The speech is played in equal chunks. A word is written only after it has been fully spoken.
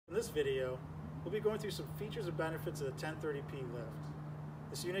this video, we'll be going through some features and benefits of the 1030p lift.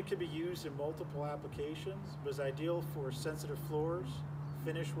 This unit can be used in multiple applications, but is ideal for sensitive floors,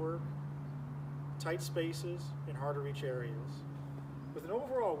 finish work, tight spaces, and hard to reach areas. With an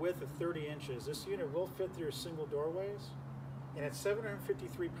overall width of 30 inches, this unit will fit through your single doorways, and at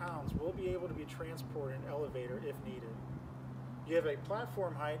 753 pounds, will be able to be transported in an elevator if needed. You have a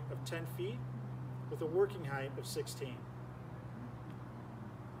platform height of 10 feet with a working height of 16.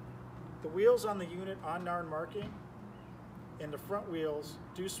 The wheels on the unit are NARN marking, and the front wheels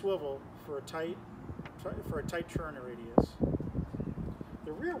do swivel for a tight turn radius.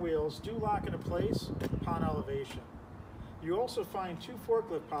 The rear wheels do lock into place upon elevation. You also find two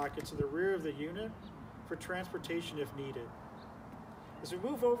forklift pockets in the rear of the unit for transportation if needed. As we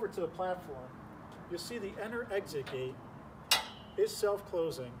move over to the platform, you'll see the enter-exit gate is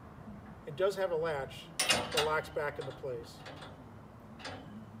self-closing and does have a latch that locks back into place.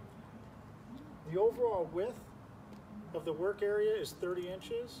 The overall width of the work area is 30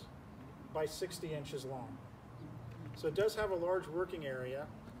 inches by 60 inches long. So it does have a large working area.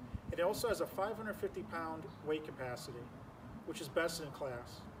 It also has a 550-pound weight capacity, which is best in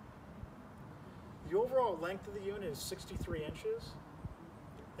class. The overall length of the unit is 63 inches,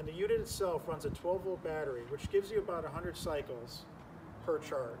 and the unit itself runs a 12-volt battery, which gives you about 100 cycles per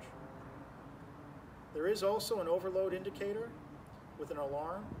charge. There is also an overload indicator with an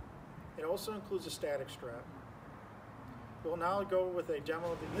alarm. It also includes a static strap. We'll now go with a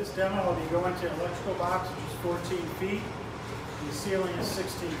demo. This demo will be going to an electrical box, which is 14 feet. And the ceiling is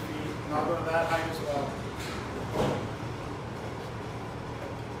 16 feet, and I'll go to that height as well.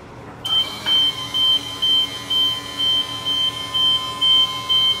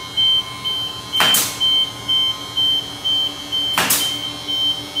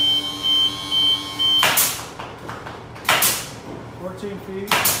 Feet.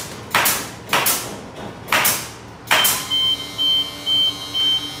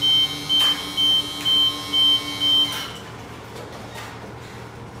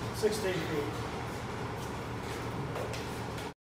 16 feet.